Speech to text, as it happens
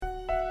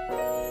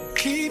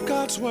Keep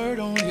God's word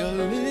on your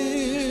lips.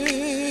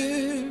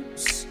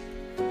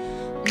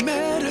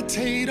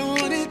 Meditate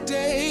on it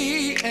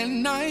day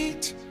and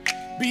night.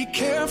 Be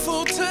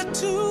careful to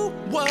do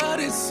what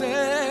it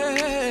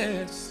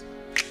says.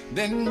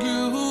 Then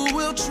you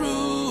will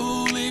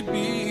truly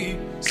be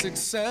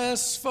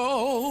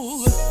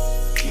successful.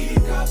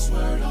 Keep God's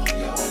word on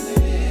your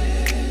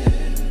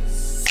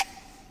lips.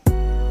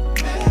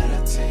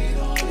 Meditate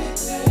on it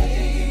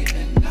day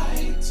and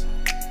night.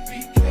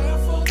 Be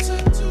careful to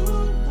do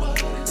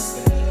what it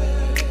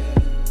says.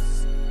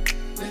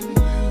 Then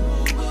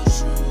you will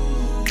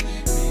truly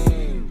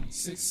be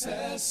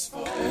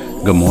successful.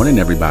 Good morning,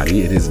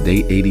 everybody. It is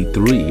day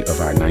 83 of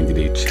our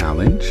 90-day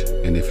challenge.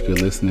 And if you're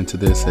listening to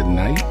this at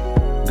night,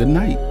 good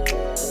night.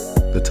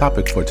 The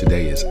topic for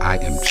today is I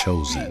am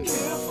chosen.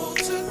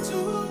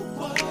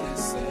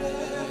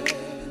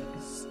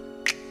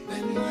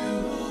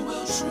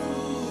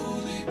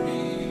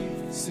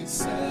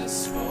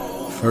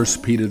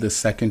 First Peter, the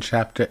second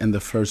chapter and the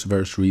first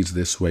verse reads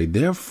this way: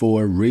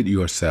 Therefore rid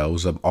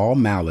yourselves of all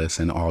malice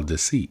and all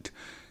deceit,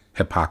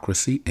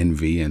 hypocrisy,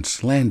 envy, and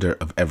slander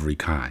of every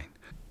kind.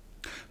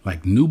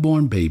 Like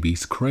newborn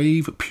babies,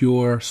 crave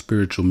pure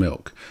spiritual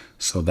milk,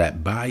 so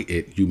that by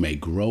it you may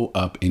grow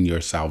up in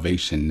your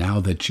salvation, now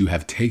that you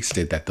have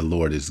tasted that the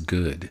Lord is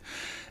good.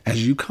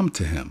 As you come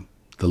to him,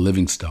 the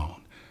living stone,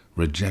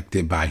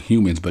 rejected by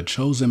humans but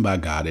chosen by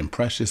God and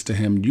precious to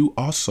him, you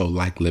also,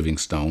 like living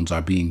stones,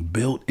 are being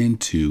built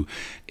into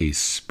a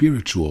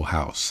spiritual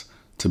house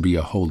to be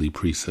a holy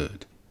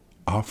priesthood,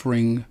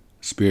 offering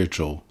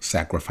spiritual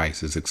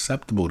sacrifices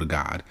acceptable to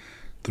God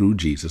through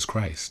Jesus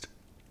Christ.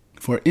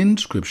 For in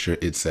Scripture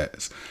it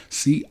says,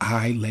 See,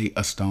 I lay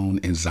a stone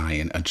in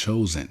Zion, a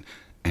chosen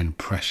and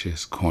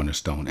precious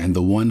cornerstone, and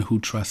the one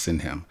who trusts in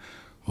him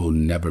will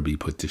never be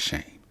put to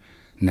shame.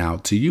 Now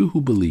to you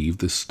who believe,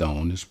 the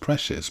stone is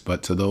precious,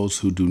 but to those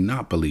who do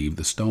not believe,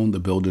 the stone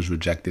the builders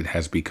rejected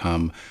has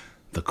become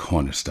the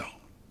cornerstone,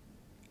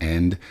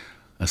 and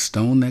a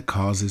stone that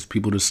causes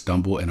people to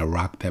stumble, and a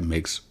rock that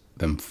makes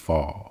them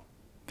fall.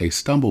 They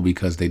stumble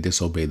because they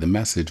disobey the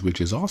message, which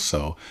is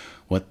also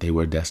what they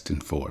were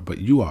destined for. But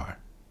you are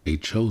a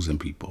chosen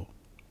people,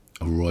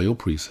 a royal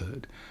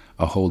priesthood,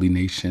 a holy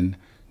nation,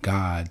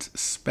 God's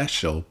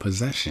special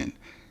possession,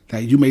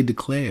 that you may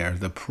declare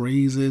the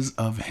praises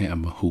of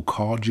him who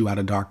called you out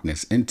of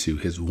darkness into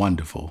his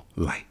wonderful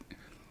light.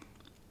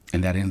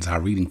 And that ends our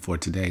reading for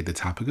today. The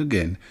topic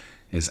again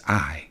is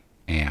I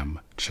am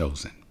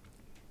chosen.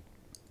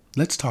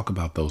 Let's talk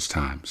about those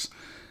times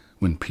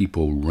when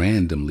people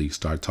randomly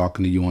start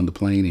talking to you on the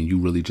plane and you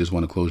really just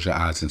want to close your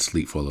eyes and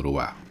sleep for a little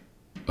while.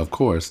 Of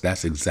course,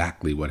 that's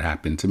exactly what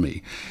happened to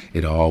me.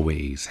 It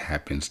always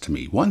happens to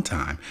me. One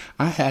time,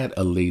 I had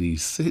a lady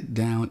sit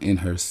down in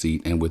her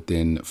seat, and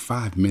within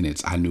 5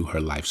 minutes, I knew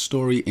her life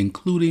story,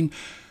 including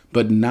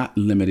but not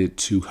limited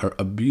to her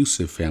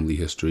abusive family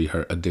history,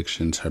 her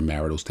addictions, her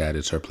marital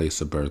status, her place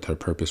of birth, her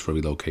purpose for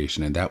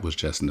relocation, and that was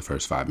just in the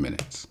first 5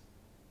 minutes.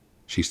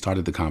 She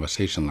started the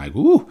conversation like,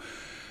 Ooh,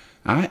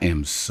 I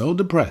am so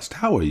depressed.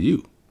 How are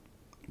you?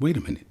 Wait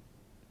a minute.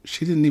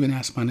 She didn't even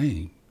ask my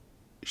name.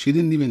 She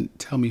didn't even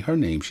tell me her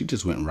name. She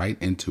just went right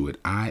into it.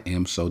 I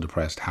am so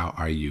depressed. How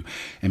are you?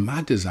 And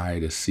my desire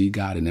to see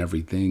God in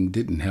everything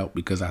didn't help,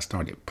 because I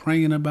started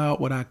praying about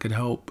what I could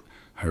help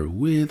her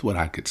with, what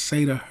I could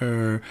say to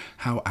her,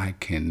 how I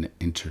can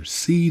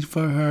intercede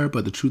for her.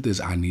 But the truth is,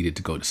 I needed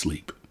to go to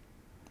sleep.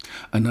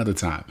 Another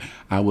time,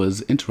 I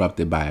was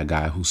interrupted by a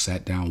guy who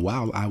sat down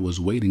while I was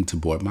waiting to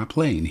board my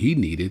plane. He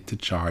needed to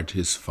charge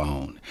his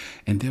phone,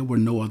 and there were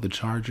no other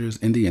chargers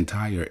in the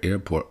entire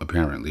airport,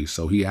 apparently.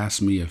 So he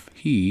asked me if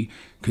he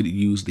could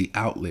use the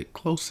outlet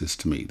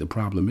closest to me. The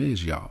problem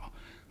is, y'all,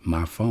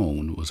 my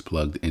phone was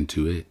plugged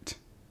into it,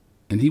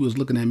 and he was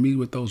looking at me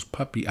with those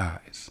puppy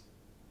eyes.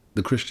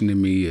 The Christian in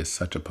me is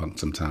such a punk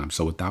sometimes,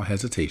 so without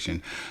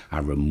hesitation, I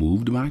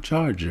removed my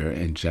charger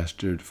and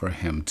gestured for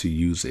him to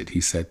use it.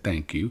 He said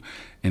thank you,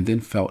 and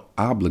then felt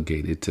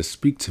obligated to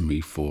speak to me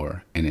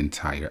for an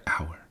entire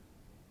hour.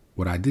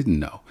 What I didn't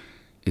know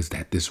is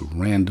that this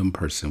random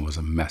person was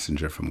a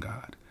messenger from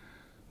God.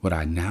 What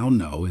I now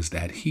know is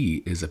that he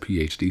is a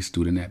PhD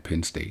student at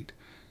Penn State.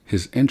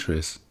 His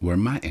interests were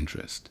my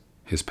interests,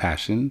 his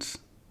passions,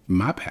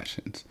 my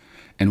passions.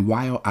 And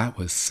while I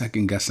was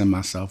second-guessing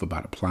myself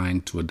about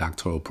applying to a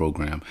doctoral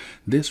program,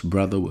 this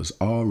brother was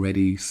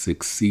already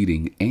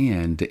succeeding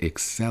and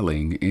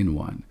excelling in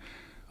one.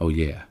 Oh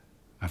yeah,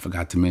 I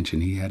forgot to mention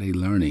he had a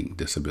learning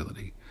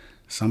disability.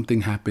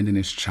 Something happened in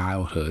his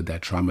childhood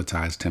that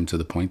traumatized him to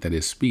the point that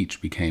his speech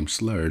became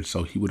slurred,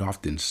 so he would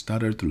often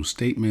stutter through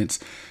statements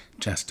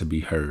just to be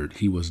heard.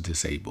 He was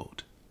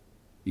disabled.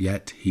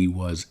 Yet he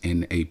was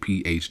in a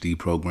PhD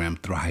program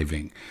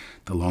thriving.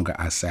 The longer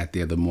I sat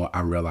there, the more I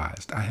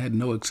realized I had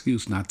no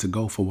excuse not to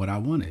go for what I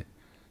wanted.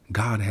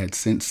 God had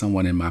sent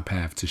someone in my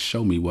path to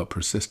show me what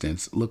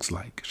persistence looks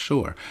like.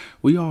 Sure,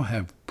 we all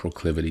have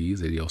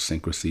proclivities,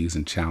 idiosyncrasies,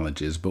 and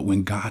challenges, but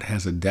when God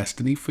has a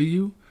destiny for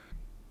you,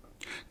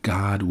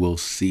 God will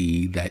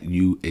see that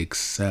you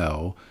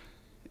excel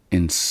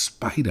in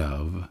spite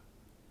of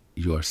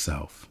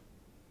yourself.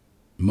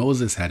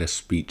 Moses had a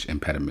speech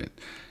impediment,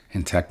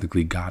 and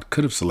technically God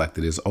could have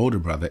selected his older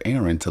brother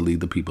Aaron to lead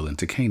the people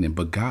into Canaan,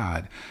 but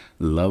God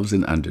loves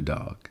an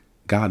underdog.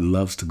 God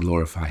loves to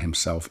glorify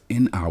himself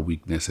in our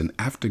weakness, and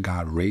after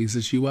God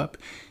raises you up,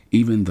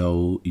 even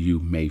though you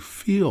may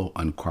feel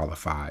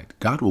unqualified,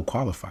 God will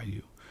qualify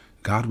you.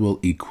 God will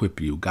equip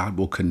you. God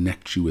will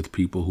connect you with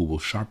people who will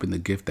sharpen the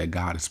gift that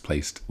God has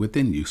placed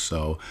within you.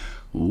 So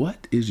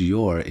what is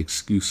your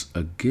excuse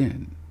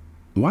again?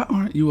 Why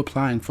aren't you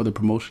applying for the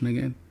promotion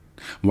again?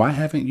 Why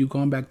haven't you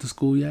gone back to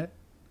school yet?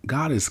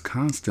 God is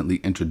constantly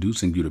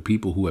introducing you to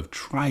people who have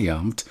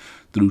triumphed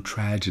through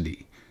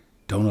tragedy.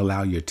 Don't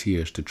allow your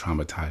tears to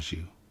traumatize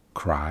you.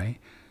 Cry,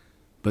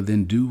 but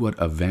then do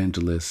what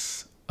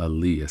evangelist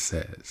Aaliyah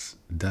says.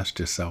 Dust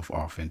yourself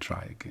off and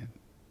try again.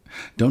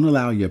 Don't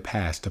allow your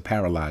past to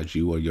paralyze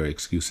you or your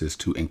excuses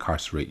to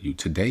incarcerate you.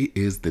 Today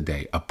is the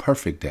day, a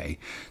perfect day,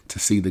 to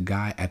see the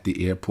guy at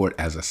the airport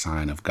as a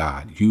sign of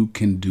God. You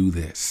can do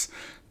this.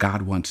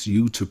 God wants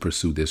you to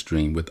pursue this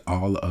dream with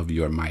all of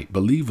your might.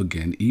 Believe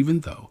again,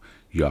 even though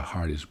your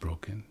heart is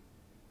broken,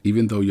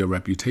 even though your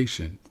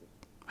reputation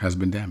has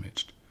been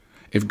damaged.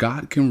 If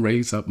God can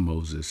raise up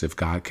Moses, if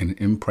God can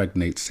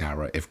impregnate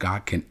Sarah, if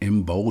God can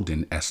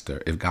embolden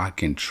Esther, if God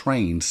can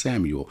train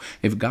Samuel,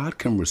 if God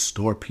can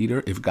restore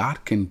Peter, if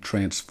God can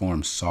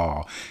transform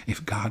Saul,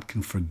 if God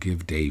can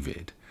forgive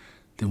David,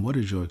 then what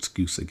is your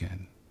excuse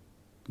again?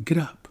 Get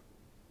up.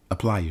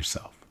 Apply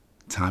yourself.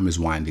 Time is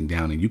winding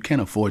down, and you can't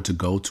afford to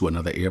go to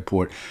another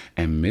airport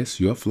and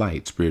miss your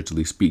flight,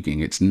 spiritually speaking.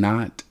 It's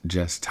not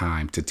just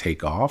time to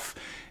take off.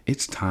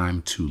 It's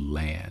time to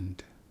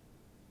land.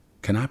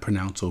 Can I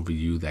pronounce over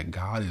you that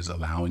God is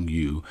allowing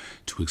you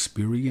to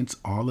experience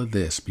all of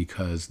this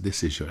because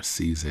this is your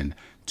season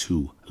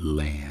to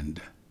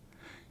land?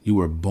 You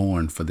were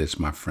born for this,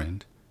 my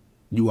friend.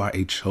 You are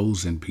a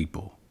chosen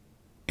people,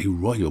 a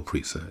royal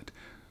priesthood,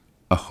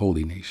 a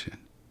holy nation,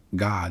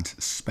 God's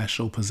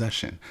special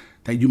possession,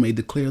 that you may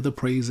declare the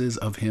praises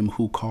of him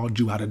who called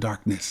you out of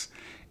darkness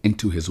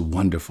into his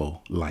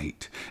wonderful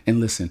light. And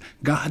listen,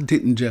 God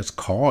didn't just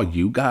call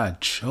you,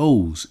 God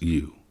chose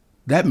you.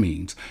 That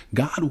means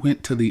God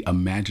went to the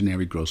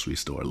imaginary grocery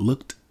store,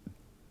 looked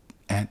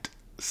at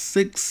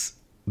 6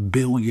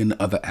 billion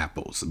other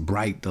apples,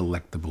 bright,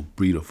 delectable,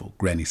 beautiful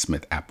Granny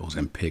Smith apples,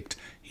 and picked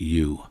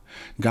you.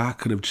 God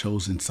could have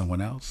chosen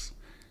someone else.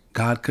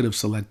 God could have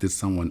selected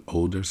someone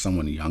older,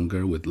 someone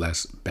younger with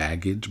less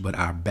baggage, but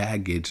our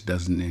baggage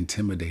doesn't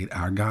intimidate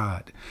our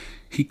God.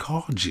 He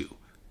called you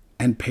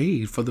and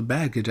paid for the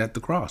baggage at the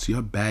cross.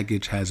 Your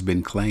baggage has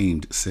been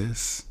claimed,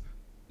 sis.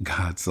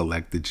 God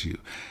selected you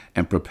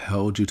and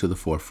propelled you to the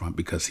forefront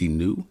because he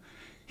knew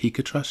he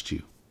could trust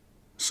you.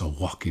 So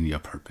walk in your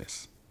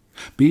purpose.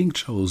 Being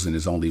chosen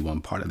is only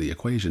one part of the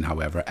equation.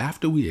 However,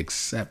 after we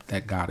accept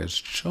that God has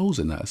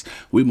chosen us,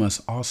 we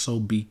must also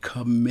be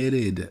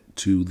committed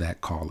to that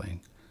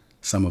calling.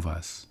 Some of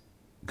us,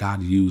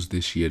 God used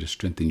this year to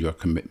strengthen your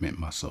commitment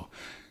muscle.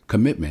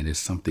 Commitment is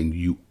something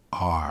you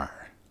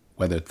are,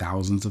 whether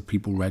thousands of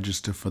people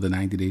register for the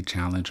 90-day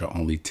challenge or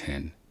only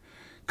 10.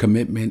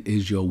 Commitment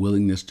is your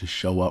willingness to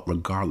show up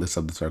regardless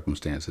of the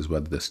circumstances,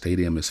 whether the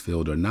stadium is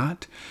filled or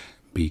not.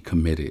 Be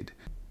committed.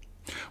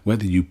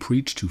 Whether you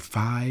preach to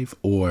 5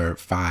 or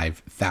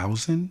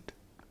 5,000,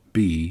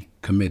 be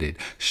committed.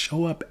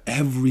 Show up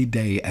every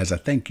day as a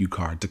thank you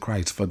card to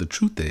Christ. For the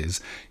truth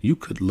is, you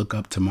could look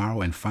up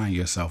tomorrow and find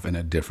yourself in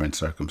a different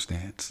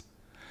circumstance.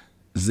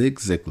 Zig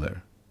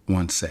Ziglar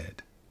once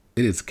said,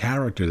 "It is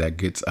character that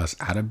gets us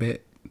out of bed,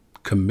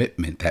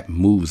 commitment that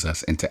moves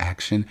us into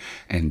action,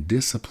 and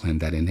discipline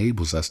that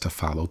enables us to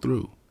follow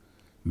through."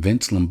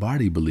 Vince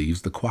Lombardi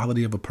believes the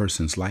quality of a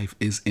person's life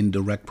is in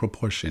direct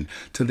proportion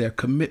to their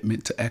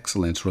commitment to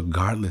excellence,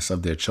 regardless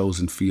of their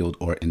chosen field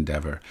or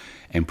endeavor.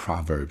 And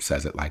Proverbs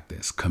says it like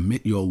this: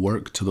 "Commit your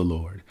work to the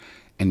Lord,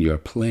 and your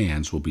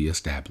plans will be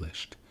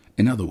established."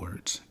 In other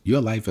words,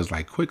 your life is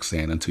like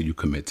quicksand until you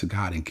commit to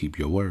God and keep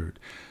your word.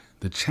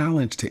 The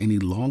challenge to any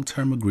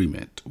long-term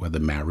agreement, whether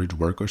marriage,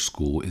 work, or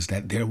school, is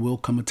that there will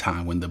come a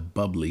time when the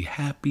bubbly,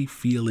 happy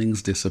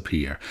feelings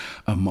disappear.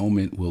 A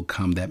moment will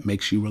come that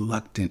makes you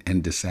reluctant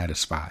and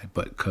dissatisfied,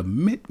 but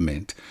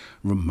commitment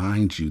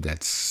reminds you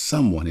that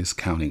someone is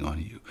counting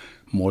on you.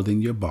 More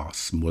than your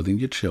boss, more than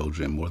your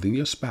children, more than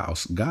your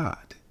spouse,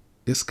 God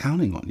is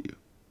counting on you.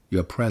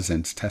 Your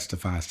presence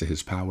testifies to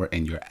his power,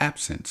 and your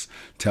absence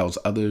tells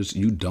others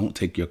you don't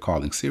take your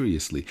calling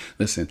seriously.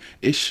 Listen,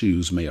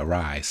 issues may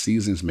arise,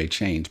 seasons may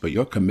change, but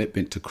your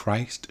commitment to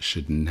Christ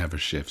should never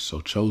shift.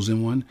 So,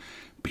 chosen one,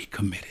 be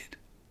committed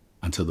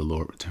until the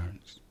Lord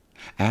returns.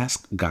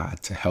 Ask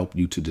God to help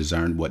you to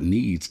discern what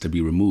needs to be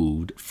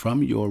removed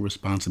from your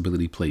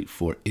responsibility plate,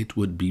 for it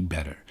would be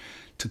better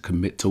to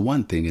commit to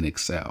one thing and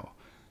excel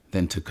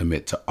than to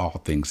commit to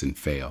all things and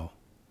fail.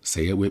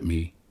 Say it with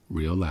me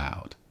real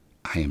loud: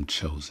 I am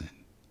chosen.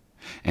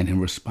 And in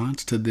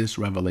response to this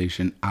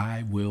revelation,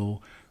 I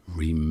will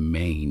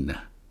remain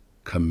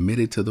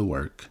committed to the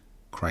work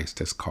Christ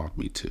has called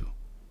me to,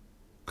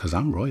 because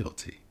I'm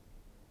royalty.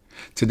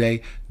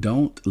 Today,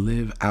 don't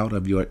live out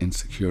of your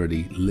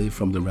insecurity. Live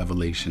from the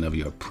revelation of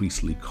your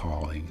priestly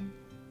calling.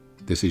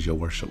 This is your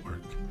worship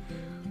work.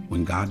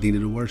 When God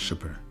needed a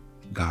worshiper,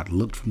 God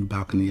looked from the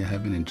balcony of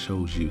heaven and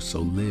chose you. So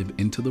live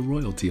into the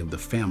royalty of the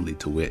family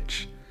to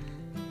which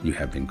you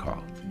have been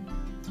called.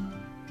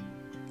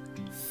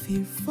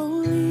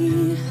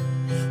 Fearfully,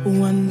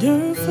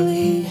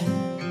 wonderfully,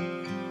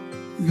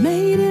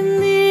 made in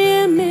the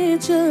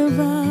image of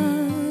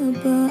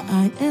Abba,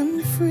 I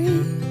am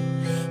free,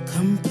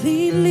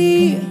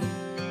 completely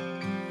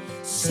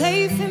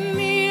safe in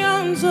the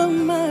arms of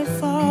my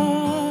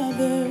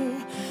Father.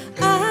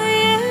 I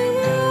am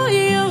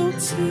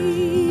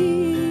royalty.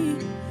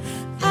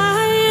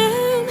 I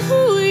am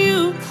who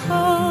you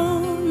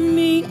call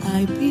me.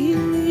 I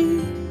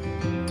believe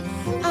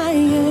I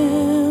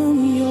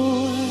am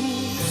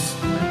yours.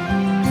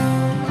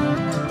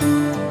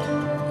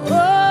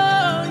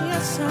 Oh,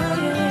 yes, I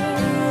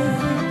am.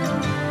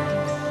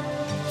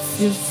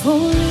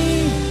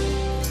 Fearfully,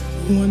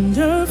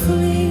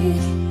 wonderfully,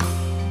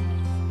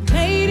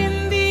 made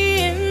in the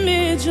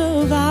image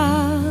of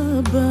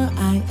Abba,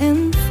 I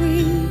am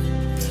free,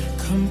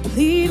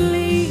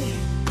 completely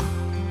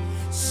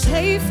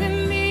safe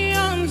in the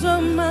arms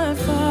of my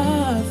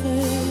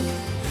Father.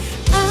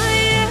 I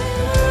am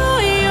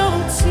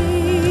royalty.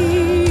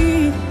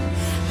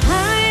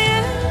 I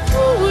am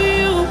who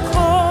you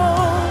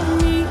call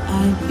me.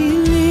 I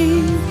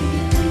believe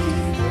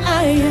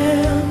I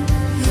am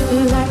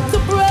like the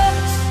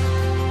brush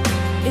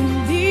in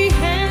the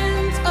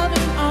hands of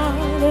an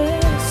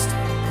artist.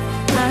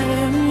 I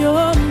am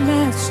your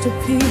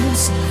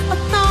masterpiece. A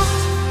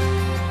thought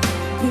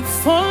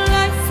before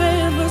life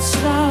ever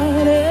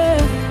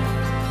started.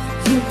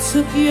 You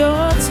took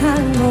your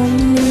time on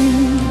me.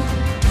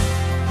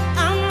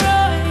 I'm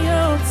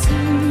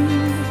royalty.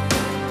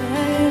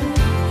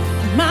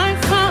 My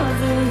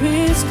Father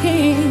is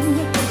King.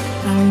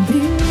 I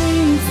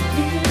believe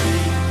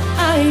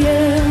I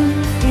am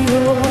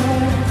yours.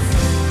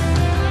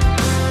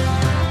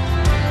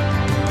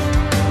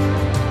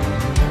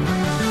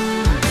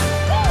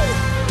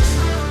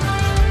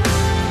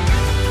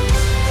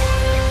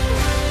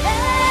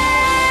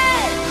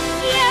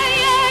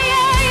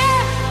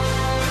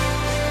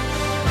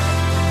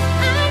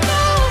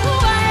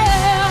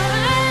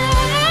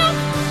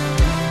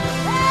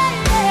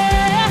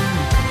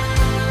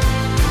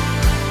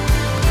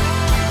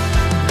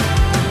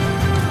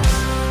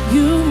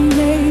 You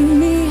made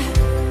me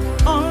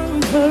on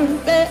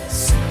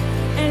purpose,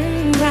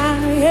 and I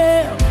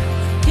am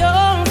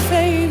your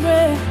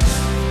favorite.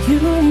 You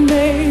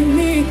made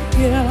me,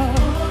 yeah,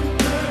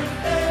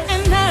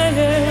 and I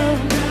am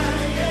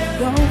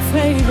your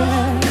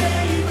favorite.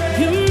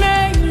 You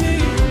made me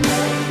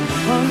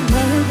on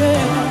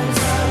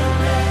purpose,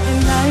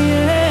 and I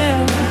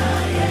am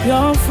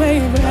your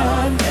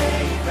favorite.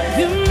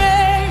 You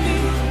made me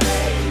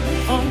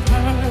on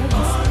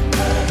purpose,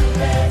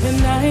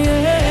 and I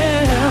am.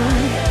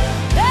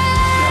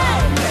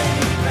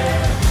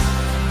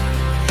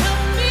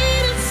 Help me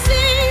to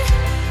see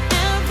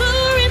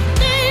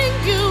everything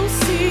you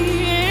see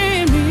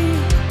in me.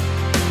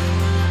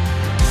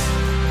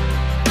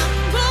 I'm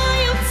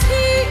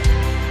royalty,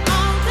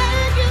 all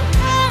that you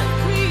have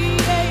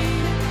created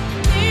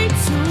me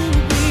to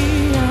be.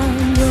 I'm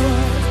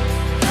yours.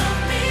 Help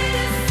me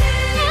to see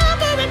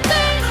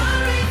everything you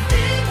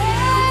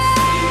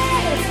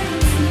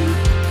see.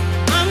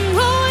 I'm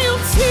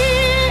royalty.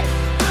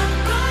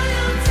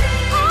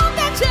 All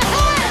that you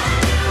have.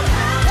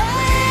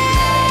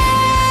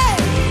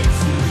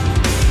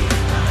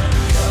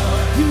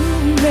 You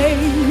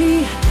made me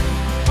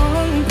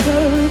on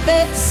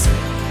purpose,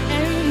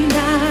 and I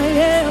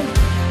am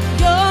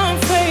your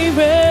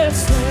favorite.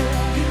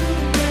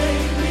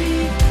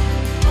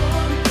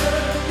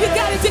 You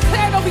gotta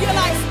declare it over your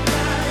life.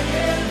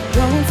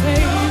 Your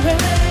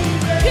favorite.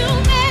 You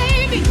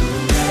made me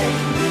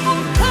on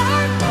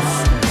purpose,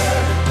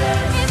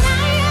 and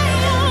I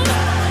am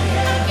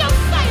your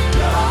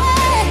favorite.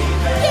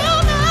 You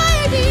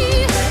made me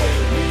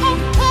on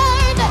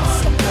purpose,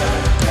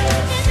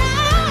 and I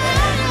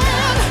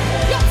am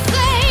your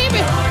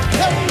favorite.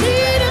 Help me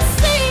to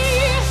see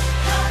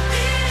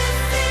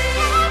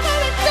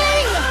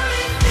everything,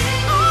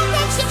 all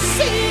that you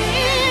see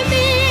in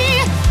me.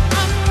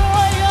 I'm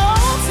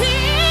royalty.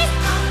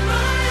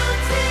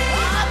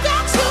 All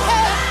that you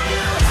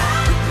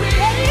have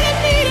created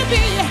me to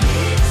be.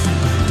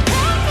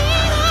 Help me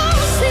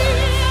to see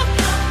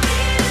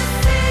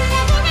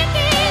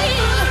everything.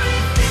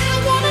 I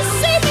wanna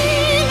see me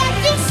like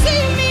you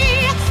see me.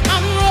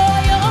 I'm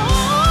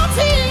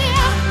royalty.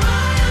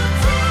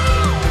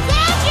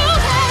 That you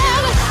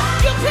have,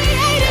 you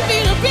created me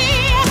to be.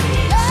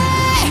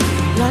 Hey,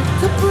 like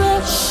a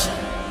brush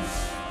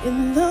in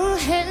the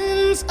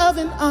hands of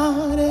an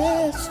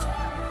artist.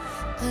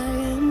 I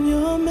am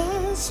your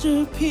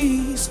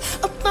masterpiece.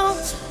 A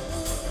thought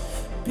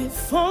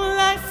before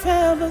life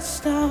ever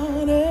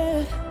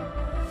started.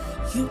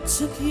 You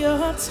took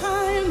your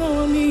time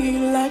on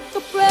me like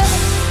a breath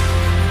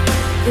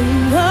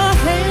in the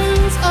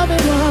hands of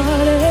an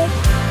artist.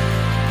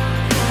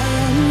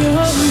 your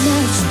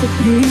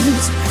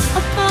masterpiece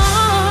of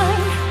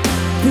art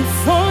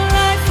before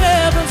life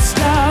ever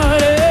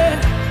started.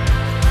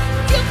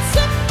 You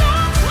took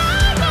your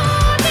time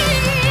on me,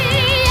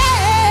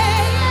 yeah.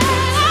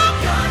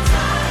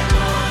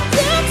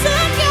 You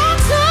took your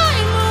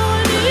time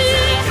on me.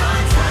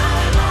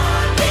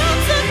 You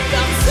took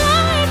your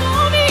time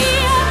on me.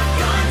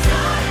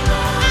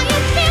 I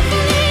am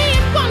fearfully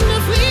and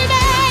wonderfully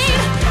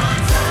made.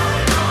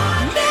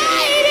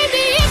 Made in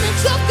the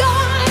image of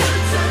God. You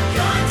took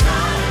your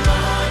time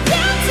on me.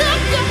 You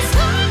took your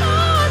time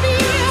on me.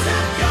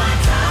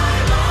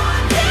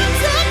 You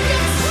took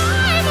your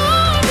time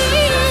on me.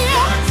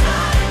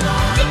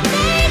 You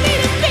made me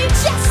to be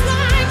just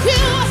like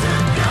you.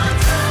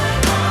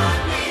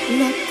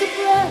 Like a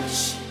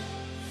brush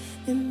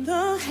in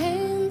the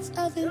hands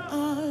of an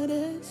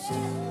artist.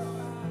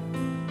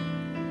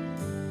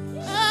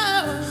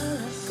 Oh,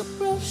 like a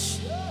brush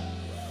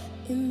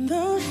in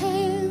the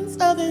hands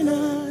of an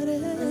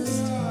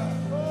artist.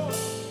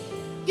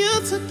 You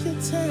took your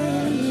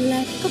time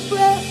like a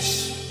brush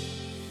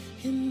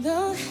in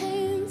the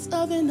hands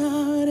of an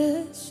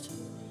artist.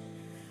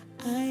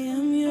 I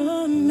am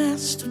your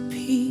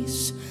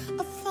masterpiece,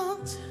 a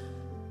thought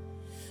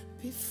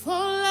before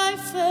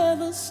life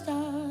ever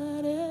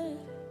started.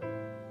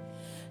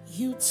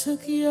 You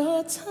took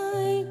your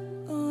time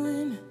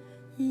on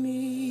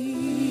me.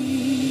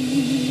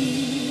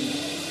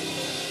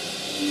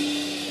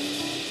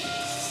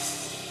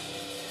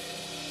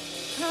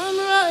 I'm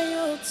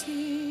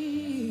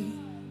royalty.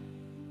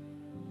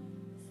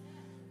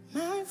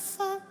 My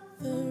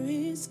father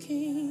is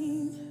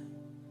king.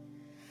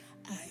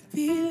 I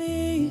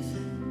believe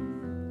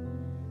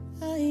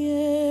I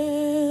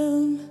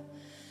am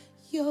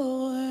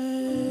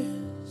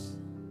yours.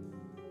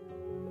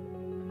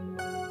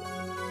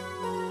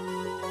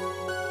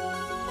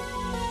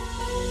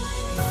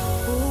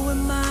 Who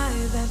am I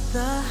that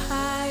the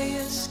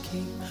highest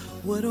king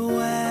would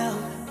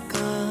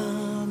welcome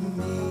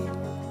me?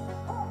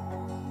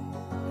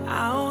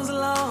 I was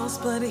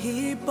lost, but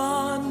he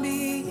bought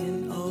me,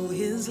 and oh,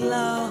 his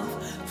love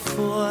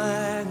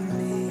for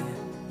me.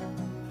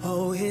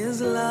 Oh,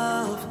 his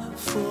love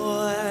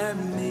for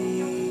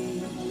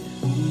me.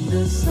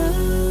 The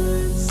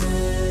sun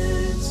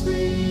sets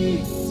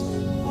free,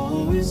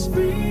 always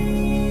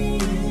free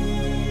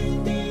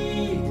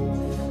indeed.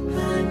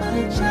 I'm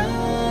a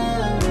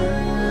child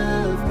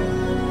of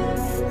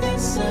God,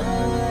 His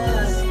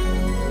son.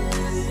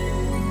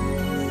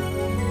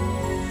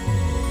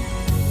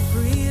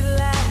 Free at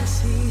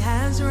last, He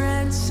has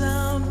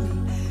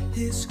ransomed me.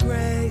 His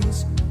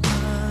grace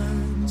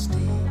runs deep.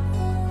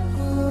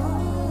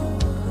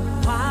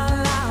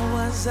 While I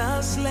was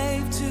a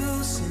slave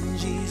to sin,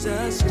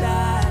 Jesus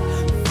died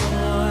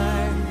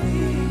for me.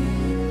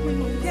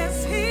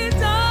 Yes, He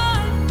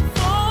died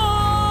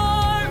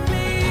for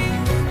me.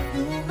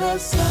 The